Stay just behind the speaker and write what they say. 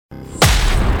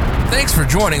Thanks for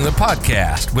joining the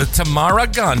podcast with Tamara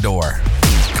Gondor.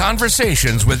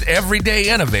 Conversations with everyday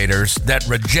innovators that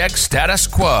reject status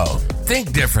quo,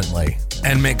 think differently,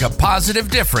 and make a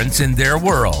positive difference in their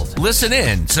world. Listen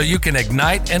in so you can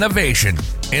ignite innovation,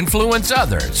 influence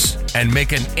others, and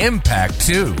make an impact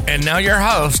too. And now your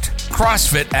host,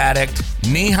 CrossFit addict,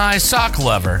 knee-high sock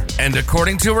lover, and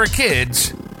according to her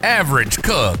kids, average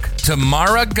cook,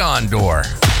 Tamara Gondor.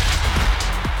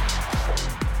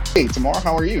 Hey, Tamara,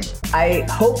 how are you? I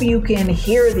hope you can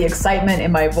hear the excitement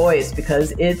in my voice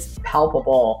because it's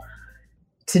palpable.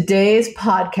 Today's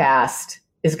podcast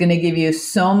is going to give you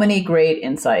so many great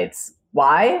insights.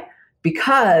 Why?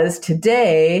 Because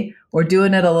today we're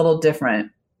doing it a little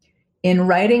different. In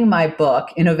writing my book,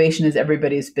 Innovation is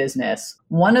Everybody's Business,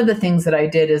 one of the things that I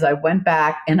did is I went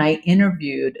back and I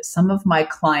interviewed some of my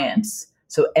clients,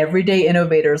 so everyday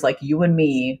innovators like you and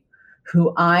me,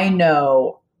 who I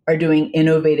know are doing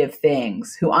innovative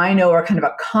things, who I know are kind of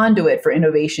a conduit for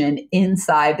innovation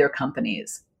inside their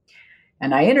companies.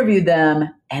 And I interviewed them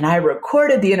and I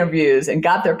recorded the interviews and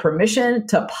got their permission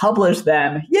to publish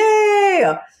them.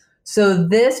 Yay! So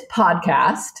this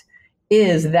podcast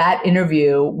is that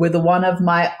interview with one of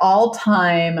my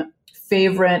all-time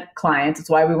favorite clients. It's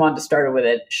why we wanted to start with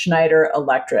it, Schneider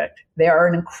Electric. They are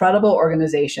an incredible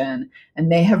organization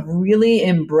and they have really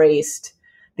embraced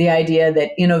the idea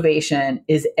that innovation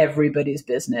is everybody's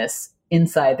business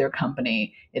inside their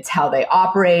company. It's how they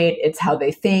operate, it's how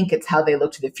they think, it's how they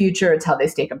look to the future, it's how they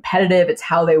stay competitive, it's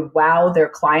how they wow their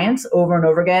clients over and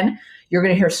over again. You're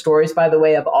going to hear stories, by the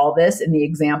way, of all this in the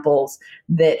examples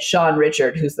that Sean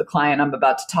Richard, who's the client I'm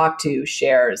about to talk to,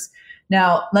 shares.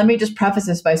 Now, let me just preface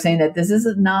this by saying that this is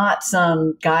not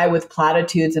some guy with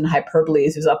platitudes and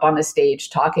hyperboles who's up on a stage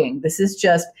talking. This is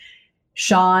just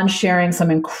Sean sharing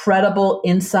some incredible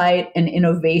insight and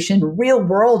innovation, real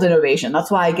world innovation.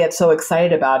 That's why I get so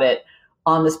excited about it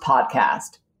on this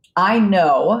podcast. I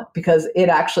know, because it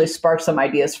actually sparked some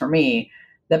ideas for me,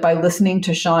 that by listening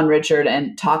to Sean Richard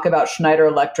and talk about Schneider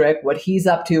Electric, what he's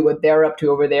up to, what they're up to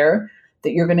over there,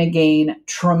 that you're going to gain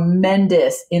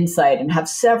tremendous insight and have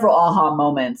several aha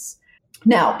moments.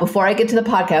 Now, before I get to the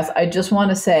podcast, I just want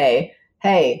to say,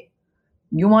 hey,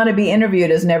 you want to be interviewed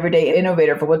as an everyday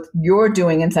innovator for what you're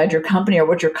doing inside your company or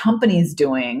what your company's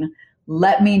doing,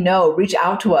 let me know. Reach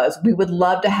out to us. We would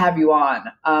love to have you on.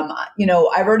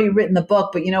 I've already written the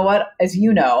book, but you know what? As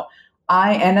you know,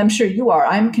 and I'm sure you are,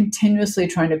 I'm continuously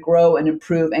trying to grow and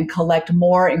improve and collect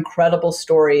more incredible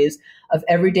stories of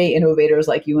everyday innovators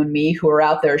like you and me who are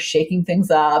out there shaking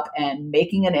things up and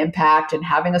making an impact and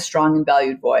having a strong and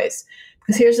valued voice.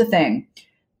 Because here's the thing.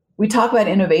 We talk about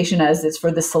innovation as it's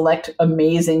for the select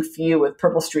amazing few with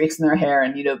purple streaks in their hair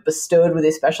and, bestowed with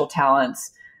these special talents.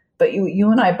 But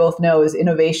you and I both know is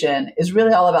innovation is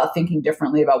really all about thinking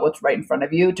differently about what's right in front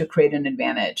of you to create an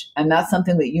advantage. And that's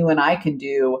something that you and I can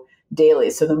do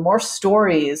daily. So the more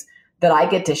stories that I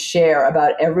get to share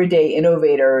about everyday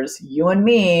innovators, you and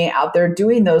me out there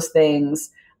doing those things,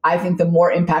 I think the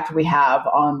more impact we have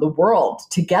on the world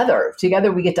together.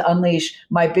 Together, we get to unleash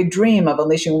my big dream of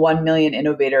unleashing 1 million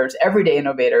innovators, everyday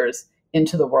innovators,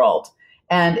 into the world.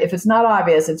 And if it's not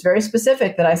obvious, it's very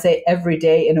specific that I say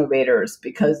everyday innovators,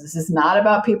 because this is not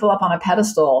about people up on a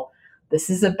pedestal. This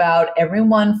is about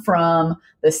everyone from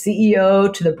the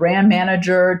CEO to the brand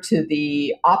manager to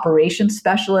the operations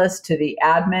specialist to the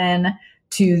admin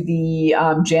to the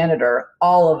janitor,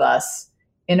 all of us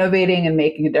innovating and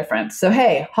making a difference. So,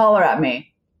 hey, holler at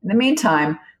me. In the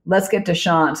meantime, let's get to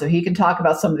Sean so he can talk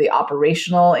about some of the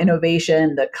operational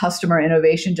innovation, the customer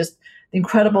innovation, just the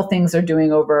incredible things they're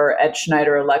doing over at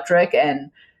Schneider Electric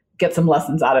and get some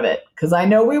lessons out of it. Because I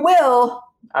know we will.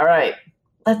 All right,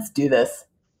 let's do this.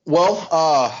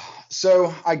 Well,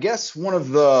 so I guess one of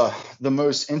the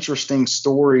most interesting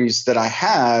stories that I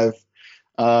have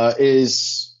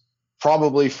is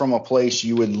probably from a place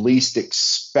you would least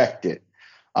expect it.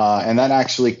 And that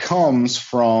actually comes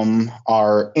from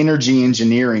our energy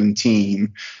engineering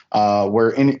team,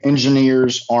 where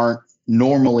engineers aren't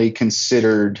normally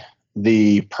considered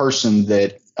the person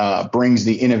that brings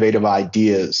the innovative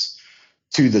ideas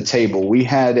to the table. We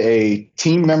had a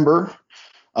team member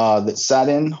that sat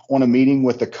in on a meeting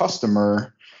with a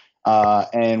customer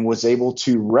and was able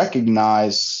to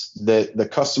recognize that the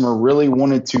customer really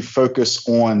wanted to focus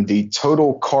on the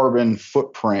total carbon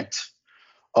footprint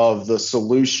of the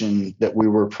solution that we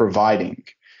were providing.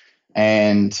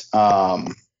 And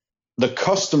the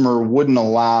customer wouldn't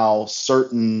allow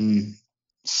certain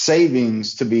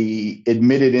savings to be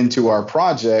admitted into our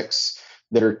projects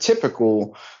that are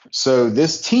typical. So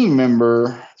this team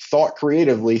member thought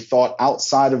creatively, thought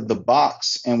outside of the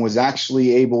box, and was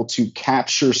actually able to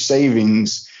capture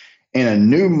savings in a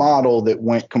new model that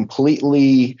went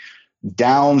completely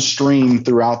downstream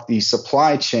throughout the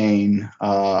supply chain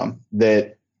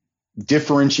that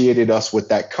differentiated us with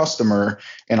that customer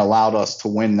and allowed us to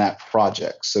win that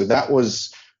project. So that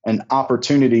was an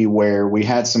opportunity where we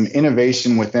had some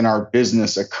innovation within our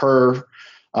business occur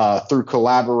through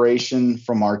collaboration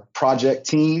from our project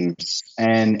teams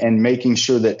and making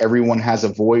sure that everyone has a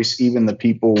voice, even the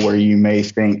people where you may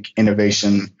think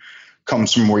innovation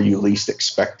comes from where you least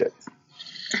expect it.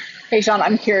 Hey, Sean,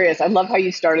 I'm curious. I love how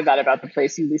you started that about the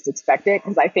place you least expect it,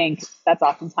 because I think that's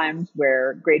oftentimes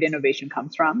where great innovation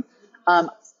comes from.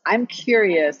 I'm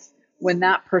curious, when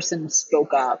that person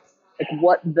spoke up, like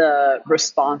what the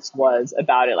response was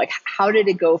about it. Like, how did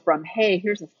it go from, hey,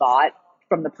 here's a thought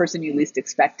from the person you least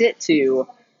expect it to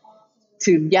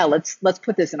yeah, let's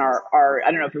put this in our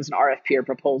I don't know if it was an RFP or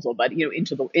proposal, but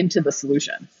into the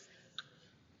solution.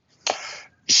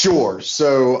 Sure.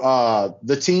 So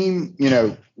the team,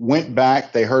 went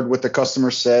back. They heard what the customer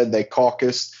said. They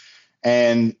caucused,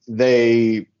 and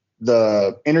the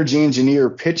energy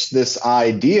engineer pitched this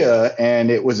idea,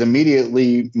 and it was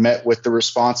immediately met with the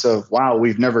response of, "Wow,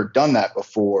 we've never done that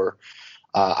before.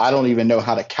 I don't even know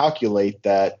how to calculate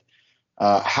that.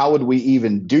 How would we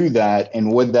even do that?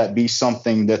 And would that be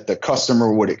something that the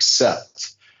customer would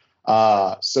accept?"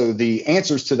 So the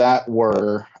answers to that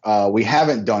were, we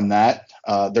haven't done that.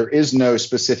 There is no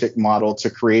specific model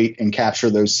to create and capture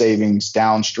those savings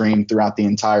downstream throughout the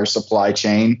entire supply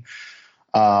chain.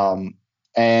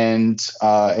 And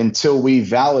until we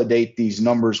validate these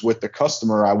numbers with the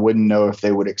customer, I wouldn't know if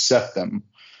they would accept them.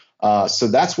 So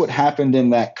that's what happened in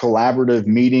that collaborative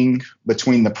meeting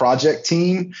between the project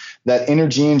team. That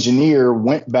energy engineer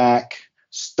went back,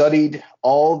 studied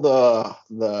all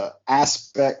the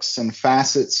aspects and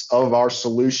facets of our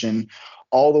solution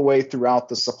all the way throughout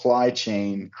the supply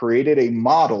chain, created a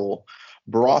model,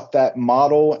 brought that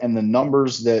model and the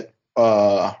numbers that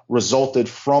resulted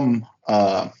from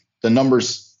the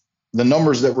numbers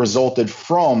that resulted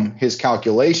from his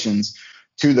calculations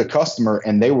to the customer,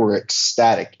 and they were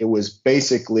ecstatic. It was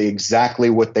basically exactly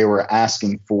what they were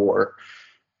asking for.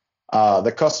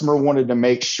 The customer wanted to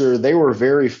make sure they were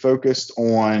very focused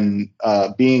on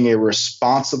being a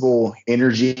responsible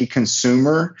energy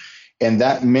consumer, and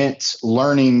that meant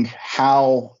learning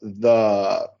how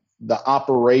the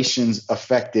operations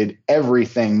affected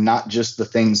everything, not just the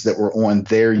things that were on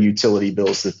their utility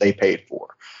bills that they paid for.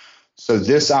 So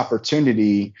this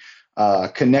opportunity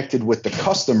connected with the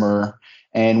customer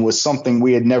and was something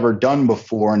we had never done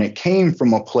before. And it came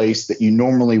from a place that you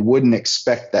normally wouldn't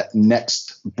expect that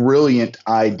next brilliant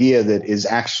idea that is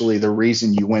actually the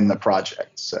reason you win the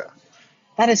project. So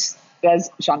that's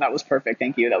Sean, that was perfect.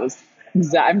 Thank you.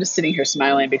 I'm just sitting here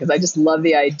smiling because I just love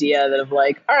the idea that of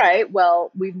like, all right,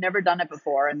 well, we've never done it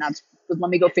before, and let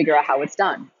me go figure out how it's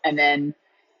done. And then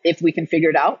if we can figure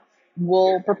it out,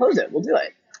 we'll propose it. We'll do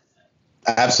it.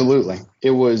 Absolutely.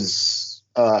 It was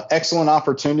excellent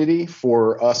opportunity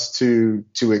for us to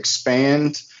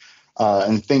expand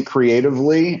and think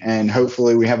creatively, and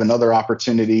hopefully we have another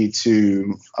opportunity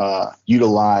to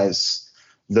utilize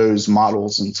those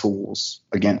models and tools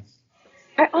again.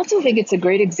 I also think it's a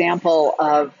great example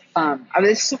of, I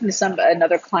was talking to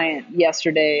another client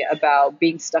yesterday about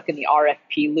being stuck in the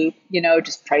RFP loop,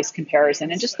 just price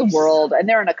comparison and just the world, and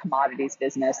they're in a commodities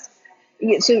business.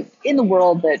 So in the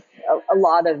world that a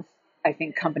lot of, I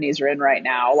think, companies are in right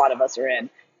now, a lot of us are in,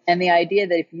 and the idea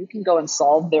that if you can go and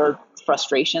solve their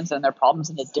frustrations and their problems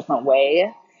in a different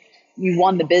way, you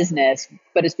won the business,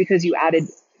 but it's because you added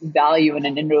value in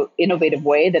an innovative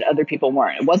way that other people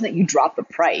weren't. It wasn't that you dropped the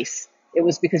price. It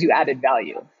was because you added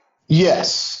value.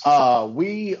 Yes,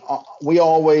 we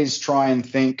always try and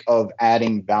think of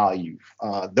adding value.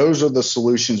 Those are the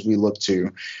solutions we look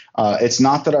to. It's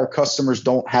not that our customers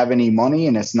don't have any money,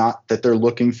 and it's not that they're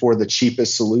looking for the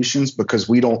cheapest solutions, because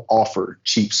we don't offer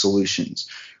cheap solutions.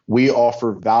 We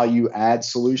offer value add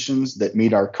solutions that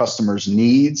meet our customers'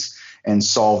 needs and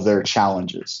solve their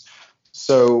challenges.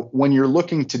 So when you're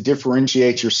looking to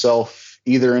differentiate yourself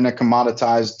either in a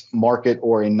commoditized market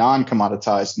or a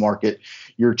non-commoditized market,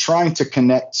 you're trying to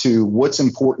connect to what's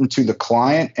important to the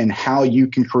client and how you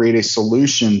can create a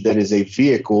solution that is a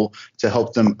vehicle to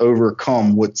help them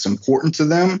overcome what's important to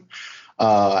them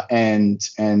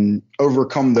and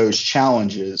overcome those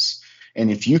challenges. And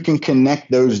if you can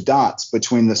connect those dots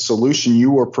between the solution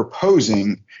you are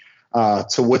proposing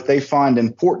to what they find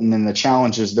important and the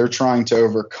challenges they're trying to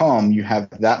overcome, you have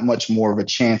that much more of a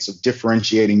chance of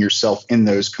differentiating yourself in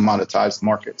those commoditized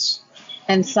markets.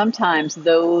 And sometimes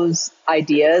those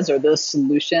ideas or those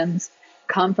solutions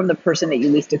come from the person that you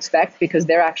least expect, because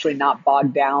they're actually not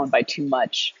bogged down by too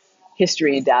much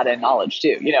history and data and knowledge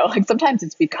too. Like sometimes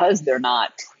it's because they're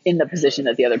not in the position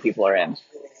that the other people are in.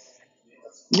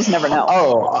 You just never know.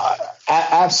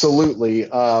 Absolutely.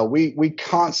 We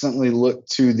constantly look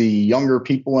to the younger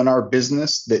people in our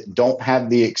business that don't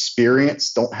have the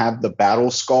experience, don't have the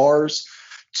battle scars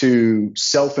to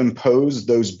self-impose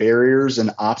those barriers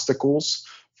and obstacles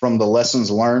from the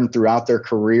lessons learned throughout their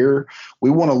career.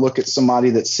 We want to look at somebody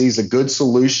that sees a good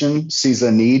solution, sees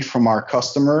a need from our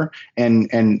customer, and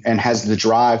has the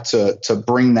drive to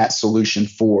bring that solution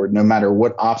forward. No matter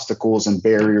what obstacles and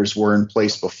barriers were in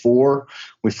place before,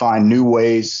 we find new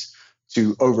ways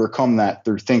to overcome that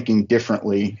through thinking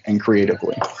differently and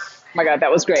creatively. Oh my God,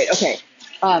 that was great. Okay.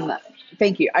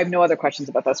 Thank you. I have no other questions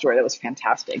about that story. That was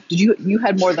fantastic. You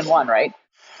had more than one, right?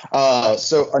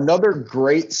 So another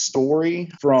great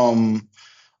story from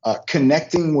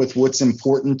connecting with what's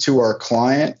important to our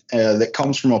client that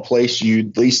comes from a place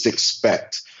you'd least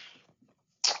expect.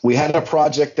 We had a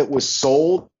project that was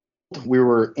sold. We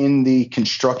were in the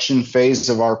construction phase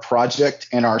of our project,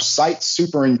 and our site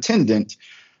superintendent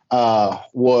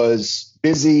was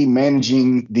busy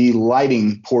managing the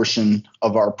lighting portion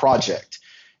of our project.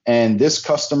 And this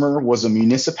customer was a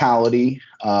municipality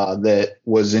that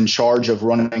was in charge of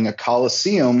running a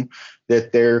coliseum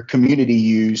that their community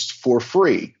used for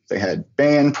free. They had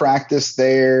band practice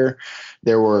there.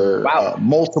 There were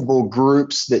multiple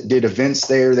groups that did events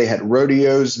there. They had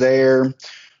rodeos there.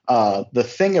 The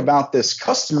thing about this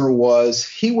customer was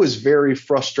he was very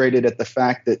frustrated at the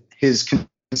fact that his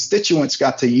constituents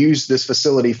got to use this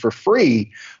facility for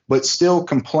free, but still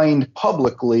complained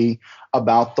publicly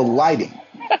about the lighting.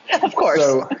 Of course.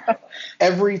 So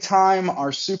every time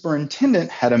our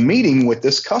superintendent had a meeting with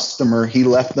this customer, he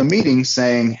left the meeting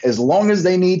saying, as long as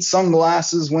they need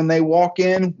sunglasses when they walk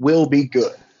in, we'll be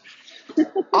good.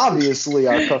 Obviously,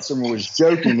 our customer was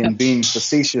joking and being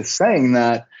facetious saying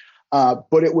that,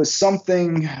 but it was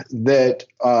something that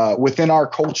within our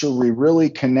culture, we really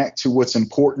connect to what's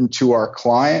important to our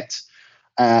client.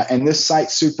 And this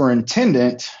site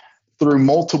superintendent, through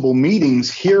multiple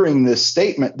meetings, hearing this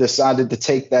statement, decided to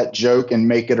take that joke and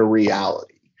make it a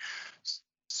reality.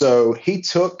 So he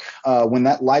took, when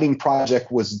that lighting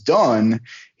project was done,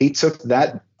 he took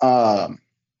that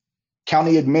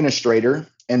county administrator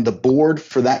and the board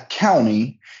for that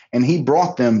county, and he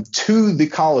brought them to the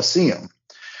Coliseum.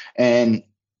 And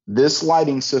this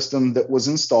lighting system that was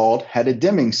installed had a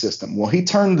dimming system. Well, he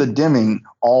turned the dimming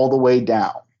all the way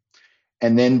down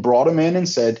and then brought them in and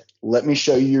said, let me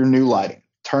show you your new lighting.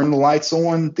 Turn the lights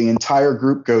on. The entire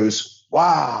group goes,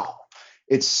 wow,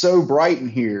 it's so bright in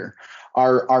here.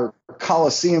 Our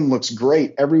Coliseum looks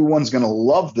great. Everyone's going to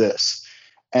love this.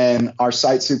 And our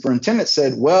site superintendent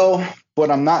said, well, but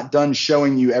I'm not done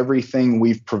showing you everything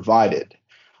we've provided.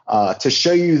 To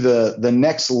show you the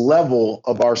next level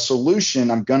of our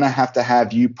solution, I'm going to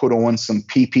have you put on some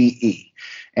PPE.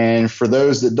 And for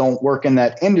those that don't work in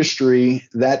that industry,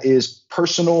 that is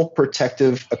personal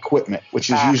protective equipment, which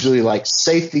is usually like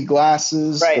safety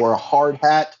glasses or a hard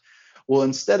hat. Well,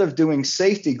 instead of doing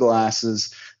safety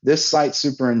glasses, this site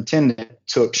superintendent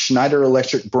took Schneider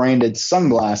Electric branded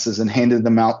sunglasses and handed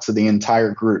them out to the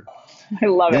entire group. I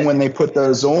love it. Then when they put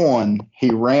those on,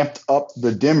 he ramped up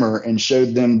the dimmer and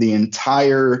showed them the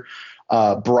entire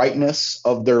brightness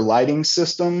of their lighting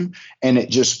system, and it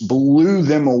just blew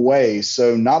them away.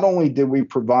 So not only did we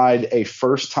provide a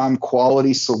first-time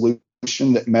quality solution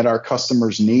that met our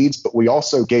customers' needs, but we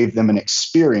also gave them an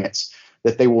experience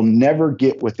that they will never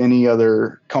get with any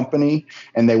other company,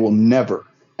 and they will never,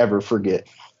 ever forget.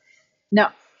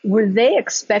 Now, were they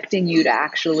expecting you to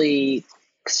actually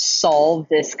solve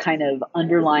this kind of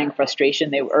underlying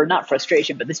frustration, or not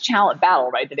frustration, but this challenge battle,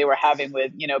 right, that they were having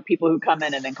with, people who come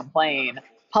in and then complain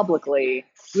publicly?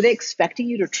 Were they expecting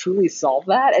you to truly solve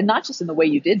that? And not just in the way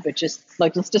you did, but just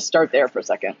like, let's just start there for a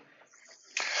second.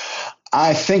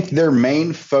 I think their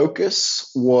main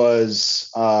focus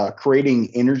was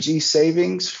creating energy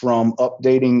savings from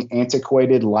updating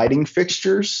antiquated lighting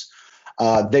fixtures.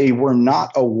 They were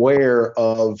not aware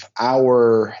of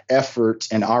our effort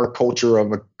and our culture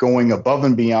of going above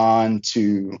and beyond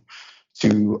to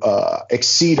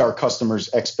exceed our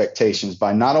customers' expectations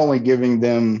by not only giving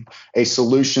them a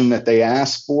solution that they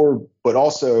asked for, but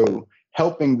also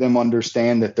helping them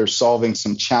understand that they're solving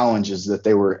some challenges that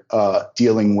they were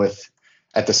dealing with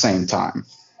at the same time.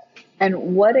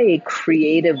 And what a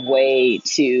creative way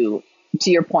to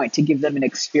your point, to give them an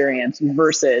experience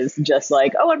versus just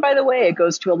like, oh, and by the way, it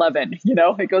goes to 11,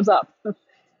 it goes up.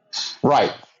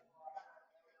 Right.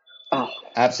 Oh,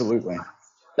 absolutely.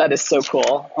 That is so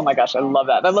cool. Oh my gosh, I love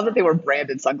that. I love that they were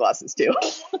branded sunglasses too.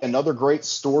 Another great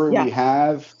story we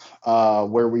have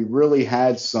where we really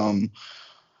had some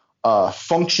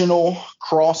functional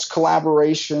cross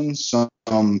collaboration, some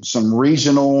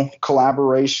regional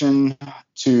collaboration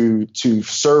to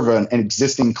serve an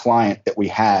existing client that we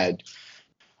had.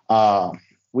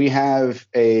 We have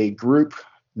a group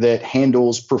that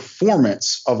handles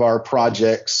performance of our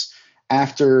projects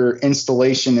after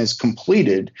installation is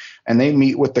completed, and they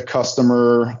meet with the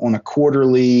customer on a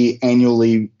quarterly,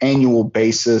 annual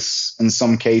basis in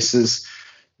some cases.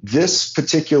 This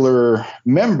particular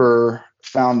member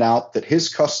found out that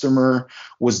his customer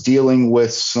was dealing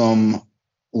with some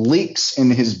leaks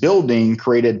in his building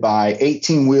created by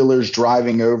 18-wheelers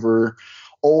driving over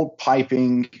old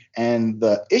piping, and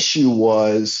the issue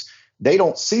was they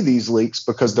don't see these leaks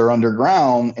because they're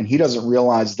underground, and he doesn't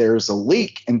realize there's a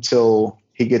leak until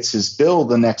he gets his bill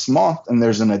the next month, and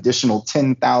there's an additional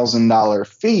 $10,000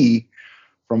 fee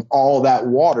from all that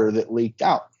water that leaked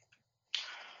out.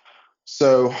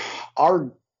 So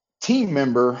our team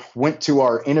member went to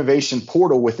our innovation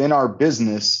portal within our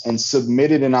business and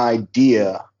submitted an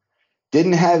idea.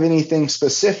 Didn't have anything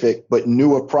specific, but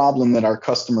knew a problem that our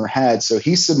customer had. So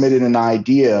he submitted an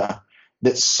idea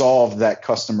that solved that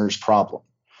customer's problem.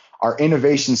 Our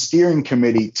innovation steering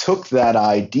committee took that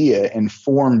idea and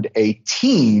formed a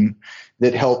team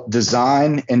that helped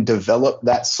design and develop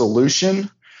that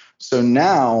solution. So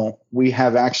now we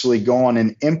have actually gone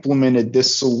and implemented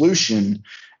this solution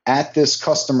at this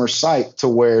customer site to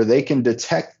where they can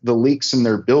detect the leaks in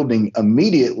their building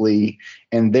immediately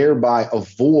and thereby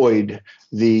avoid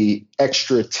the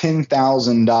extra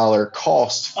 $10,000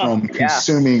 cost from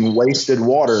consuming wasted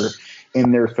water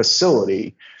in their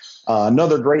facility.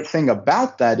 Another great thing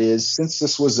about that is, since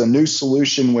this was a new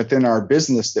solution within our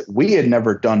business that we had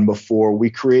never done before, we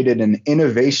created an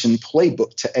innovation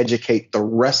playbook to educate the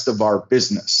rest of our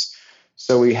business.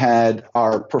 So we had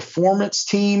our performance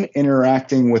team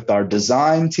interacting with our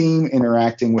design team,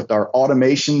 interacting with our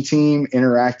automation team,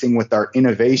 interacting with our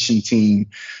innovation team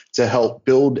to help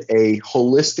build a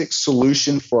holistic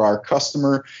solution for our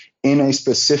customer in a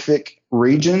specific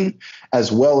region,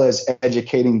 as well as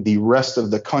educating the rest of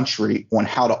the country on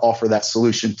how to offer that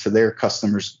solution to their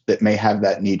customers that may have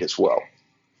that need as well.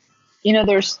 You know,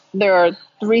 there are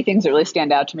three things that really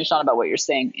stand out to me, Sean, about what you're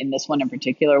saying in this one in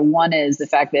particular. One is the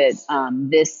fact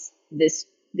that this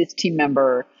team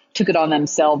member took it on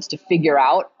themselves to figure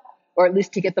out, or at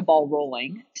least to get the ball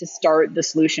rolling, to start the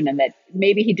solution, and that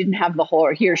maybe he didn't have the whole,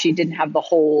 or he or she didn't have the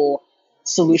whole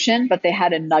solution, but they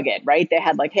had a nugget, right? They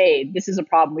had like, hey, this is a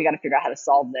problem. We got to figure out how to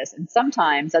solve this. And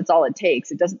sometimes that's all it takes.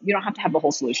 You don't have to have the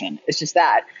whole solution. It's just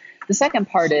that. The second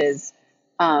part is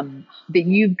that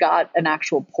you've got an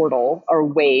actual portal or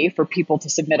way for people to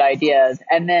submit ideas.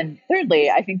 And then thirdly,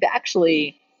 I think that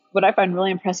actually what I find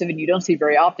really impressive and you don't see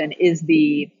very often is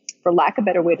for lack of a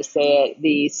better way to say it,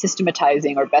 the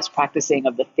systematizing or best practicing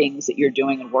of the things that you're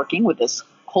doing and working with this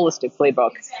holistic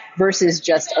playbook versus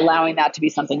just allowing that to be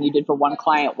something you did for one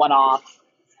client, one off,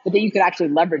 but that you could actually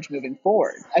leverage moving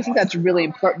forward. I think that's really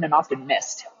important and often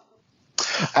missed.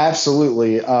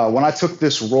 Absolutely. When I took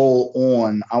this role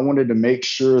on, I wanted to make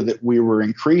sure that we were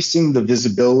increasing the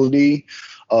visibility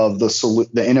of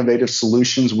the innovative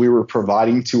solutions we were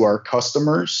providing to our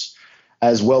customers,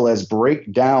 as well as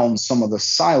break down some of the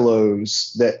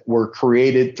silos that were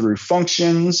created through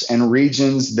functions and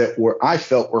regions that I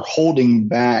felt were holding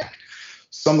back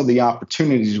some of the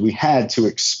opportunities we had to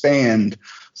expand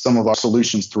some of our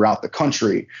solutions throughout the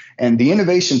country. And the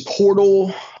innovation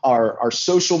portal, our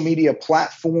social media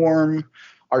platform,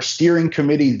 our steering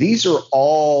committee, these are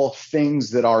all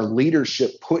things that our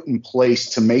leadership put in place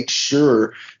to make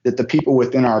sure that the people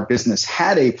within our business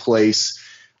had a place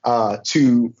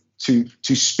to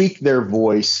speak their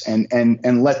voice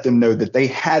and let them know that they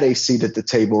had a seat at the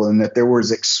table and that there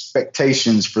was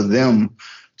expectations for them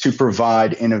to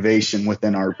provide innovation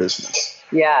within our business.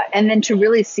 Yeah. And then to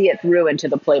really see it through into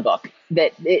the playbook,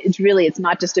 that it's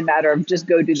not just a matter of just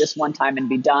go do this one time and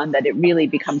be done, that it really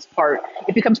becomes part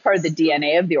of the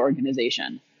DNA of the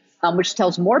organization, which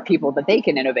tells more people that they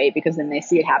can innovate because then they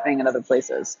see it happening in other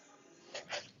places.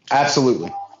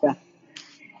 Absolutely. Yeah.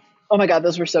 Oh my God,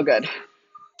 those were so good.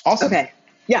 Awesome. Okay.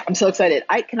 Yeah, I'm so excited.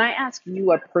 Can I ask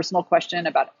you a personal question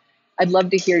I'd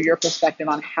love to hear your perspective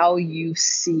on how you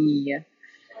see,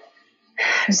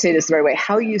 say this the right way,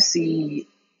 how you see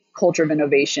culture of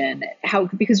innovation,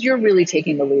 because you're really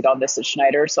taking the lead on this at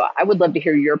Schneider. So I would love to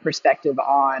hear your perspective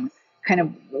on kind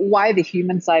of why the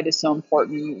human side is so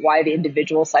important, why the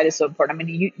individual side is so important. I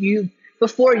mean, you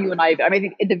before you and I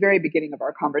think at the very beginning of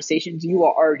our conversations, you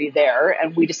are already there,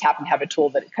 and we just happen to have a tool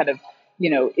that kind of,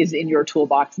 is in your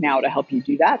toolbox now to help you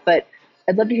do that. But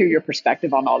I'd love to hear your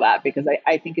perspective on all that, because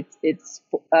I think it's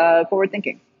forward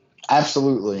thinking.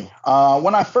 Absolutely.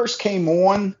 When I first came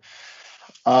on,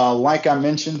 like I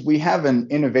mentioned, we have an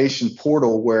innovation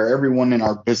portal where everyone in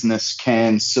our business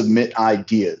can submit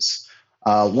ideas.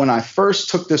 When I first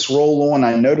took this role on,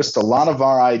 I noticed a lot of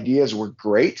our ideas were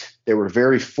great. They were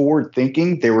very forward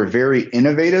thinking. They were very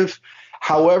innovative.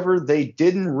 However, they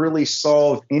didn't really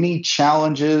solve any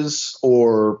challenges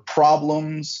or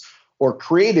problems or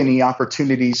create any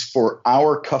opportunities for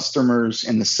our customers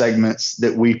in the segments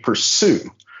that we pursue.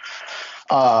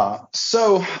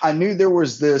 So I knew there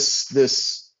was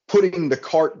this putting the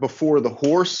cart before the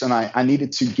horse, and I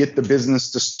needed to get the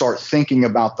business to start thinking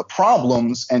about the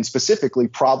problems, and specifically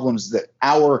problems that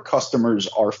our customers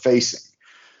are facing.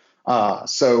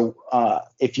 So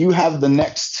if you have the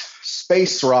next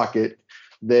space rocket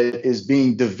that is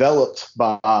being developed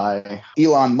by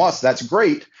Elon Musk, that's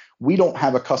great. We don't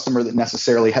have a customer that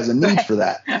necessarily has a need for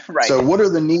that. Right. So what are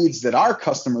the needs that our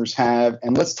customers have?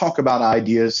 And let's talk about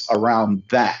ideas around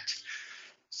that.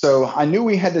 So I knew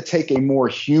we had to take a more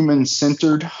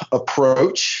human-centered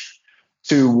approach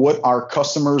to what our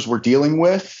customers were dealing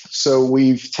with. So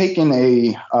we've taken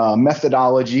a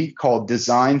methodology called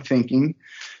design thinking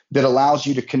that allows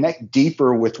you to connect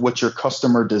deeper with what your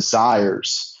customer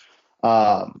desires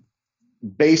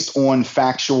based on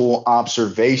factual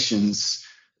observations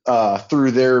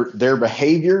through their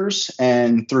behaviors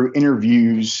and through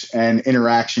interviews and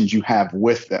interactions you have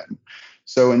with them.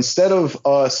 So instead of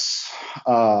us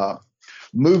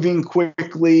moving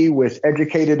quickly with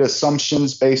educated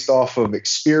assumptions based off of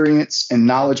experience and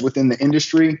knowledge within the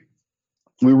industry,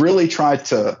 we really tried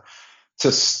to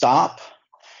stop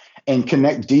and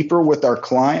connect deeper with our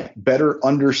client, better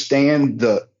understand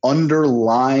the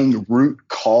underlying root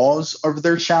cause of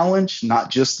their challenge, not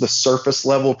just the surface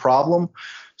level problem,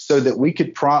 so that we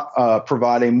could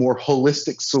provide a more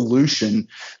holistic solution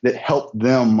that helped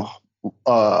them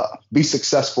be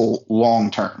successful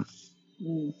long term.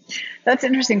 That's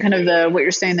interesting, kind of what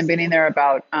you're saying in the beginning there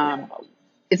about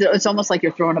it's almost like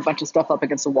you're throwing a bunch of stuff up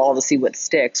against the wall to see what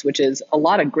sticks, which is a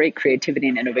lot of great creativity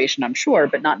and innovation, I'm sure,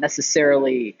 but not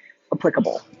necessarily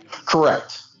applicable.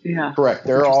 Correct. Yeah. Correct.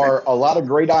 There are a lot of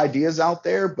great ideas out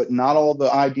there, but not all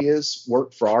the ideas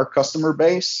work for our customer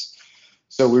base.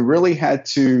 So we really had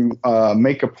to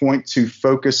make a point to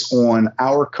focus on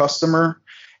our customer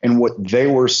and what they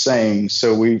were saying.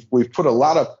 So we've put a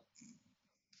lot of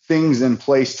things in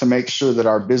place to make sure that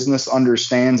our business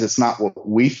understands it's not what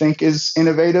we think is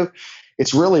innovative.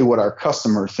 It's really what our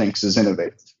customer thinks is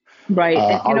innovative. Right.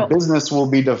 Our business will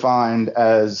be defined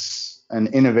as an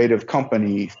innovative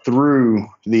company through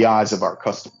the eyes of our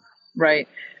customer. Right.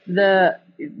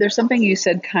 There's something you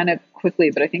said kind of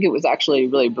quickly, but I think it was actually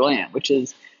really brilliant, which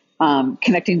is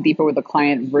connecting deeper with the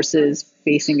client versus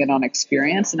basing it on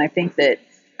experience. And I think that,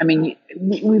 I mean,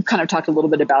 we've kind of talked a little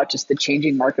bit about just the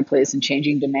changing marketplace and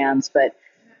changing demands, but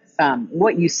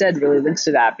what you said really links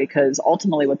to that, because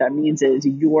ultimately what that means is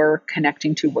you're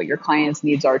connecting to what your client's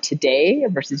needs are today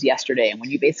versus yesterday. And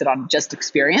when you base it on just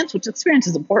experience, which experience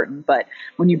is important, but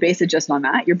when you base it just on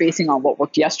that, you're basing on what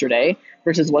worked yesterday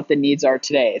versus what the needs are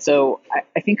today. So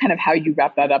I think kind of how you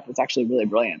wrap that up was actually really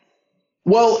brilliant.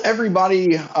 Well,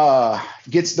 everybody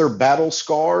gets their battle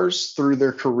scars through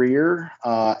their career.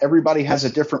 Everybody has a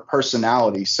different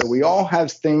personality. So we all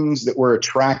have things that we're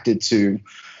attracted to,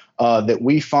 that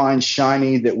we find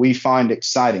shiny, that we find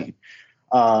exciting.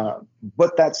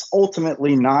 But that's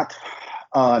ultimately not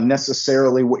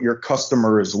necessarily what your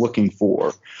customer is looking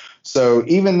for. So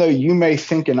even though you may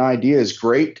think an idea is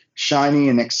great, shiny,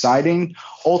 and exciting,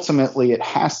 ultimately it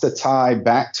has to tie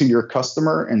back to your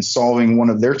customer and solving one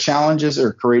of their challenges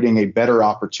or creating a better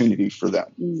opportunity for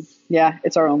them. Yeah,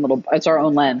 it's our own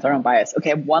lens, our own bias.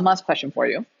 Okay, I have one last question for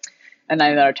you. And I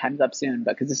know that our time's up soon,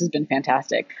 but because this has been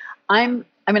fantastic.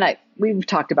 We've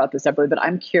talked about this separately, but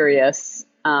I'm curious,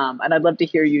 and I'd love to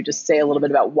hear you just say a little bit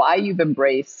about why you've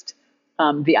embraced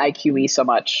the IQE so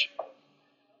much.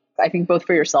 I think both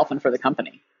for yourself and for the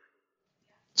company.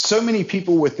 So many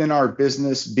people within our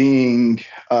business being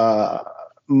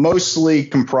mostly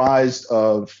comprised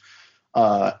of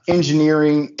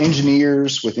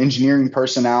engineers with engineering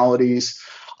personalities.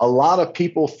 A lot of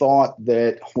people thought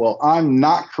that, well, I'm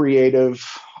not creative,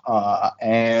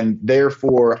 and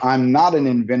therefore I'm not an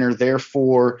inventor,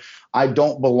 therefore I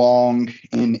don't belong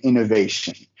in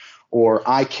innovation, or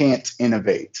I can't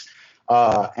innovate.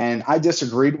 And I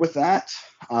disagreed with that.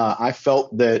 I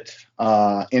felt that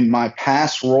in my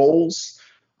past roles,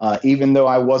 even though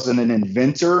I wasn't an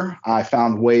inventor, I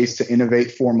found ways to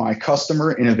innovate for my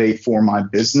customer, innovate for my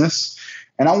business.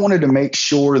 And I wanted to make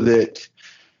sure that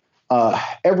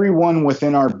everyone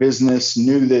within our business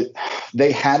knew that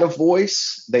they had a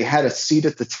voice, they had a seat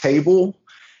at the table.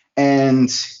 And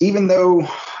even though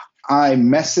I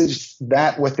messaged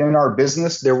that within our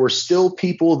business, there were still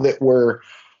people that were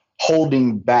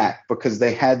holding back because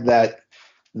they had that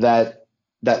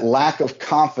lack of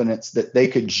confidence that they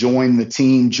could join the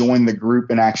team, join the group,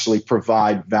 and actually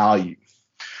provide value.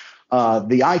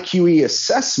 The IQE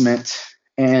assessment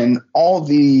and all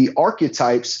the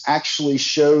archetypes actually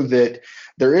show that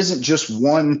there isn't just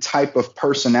one type of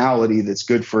personality that's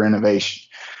good for innovation.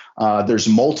 There's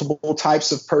multiple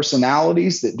types of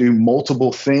personalities that do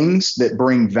multiple things that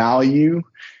bring value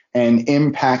and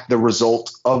impact the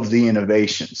result of the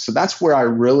innovation. So that's where I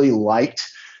really liked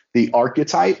the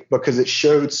archetype, because it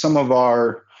showed some of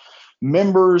our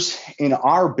members in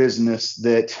our business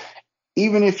that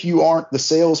even if you aren't the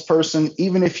salesperson,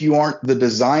 even if you aren't the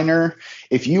designer,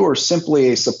 if you are simply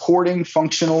a supporting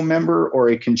functional member or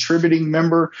a contributing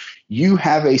member, you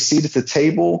have a seat at the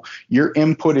table. Your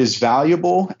input is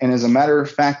valuable. And as a matter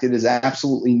of fact, it is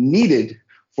absolutely needed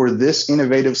for this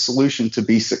innovative solution to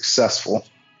be successful.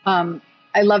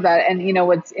 I love that. And you know,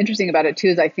 what's interesting about it too,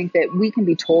 is I think that we can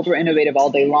be told we're innovative all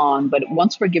day long, but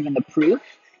once we're given the proof,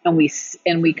 and we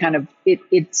kind of,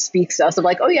 it speaks to us of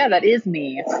like, oh yeah, that is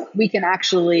me. We can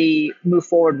actually move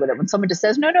forward with it. When someone just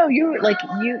says, no, you're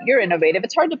innovative,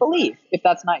 it's hard to believe if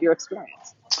that's not your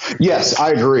experience. Yes, I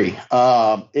agree.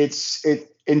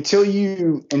 Until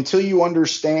you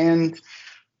understand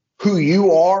who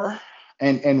you are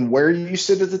and where you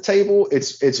sit at the table,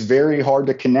 it's very hard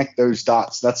to connect those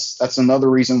dots. That's another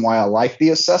reason why I like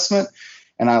the assessment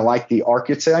and I like the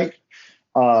archetype.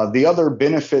 The other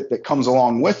benefit that comes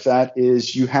along with that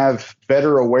is you have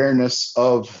better awareness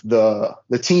of the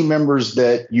team members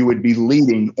that you would be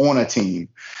leading on a team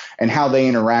and how they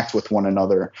interact with one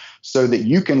another, so that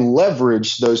you can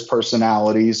leverage those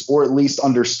personalities or at least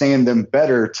understand them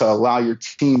better to allow your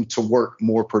team to work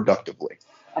more productively.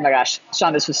 Oh my gosh,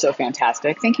 Sean, this was so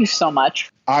fantastic. Thank you so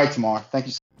much. All right, Tamar. Thank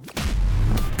you.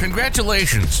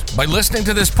 Congratulations. By listening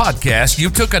to this podcast,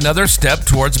 you took another step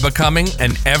towards becoming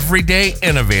an everyday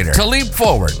innovator. To leap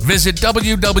forward, visit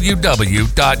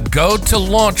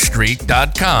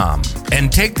www.gotolaunchstreet.com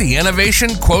and take the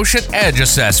Innovation Quotient Edge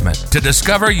assessment to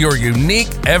discover your unique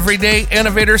everyday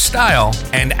innovator style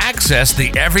and access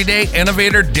the Everyday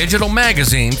Innovator digital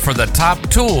magazine for the top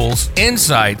tools,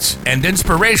 insights, and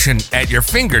inspiration at your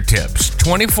fingertips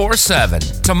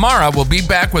 24/7. Tamara will be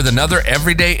back with another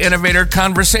Everyday Innovator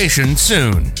conversation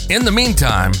soon. In the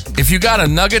meantime, if you got a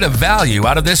nugget of value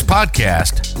out of this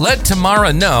podcast, let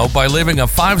Tamara know by leaving a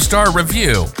 5-star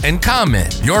review and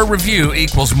comment. Your review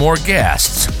equals more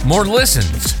guests, more listens,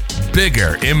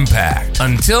 bigger impact.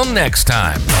 Until next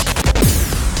time.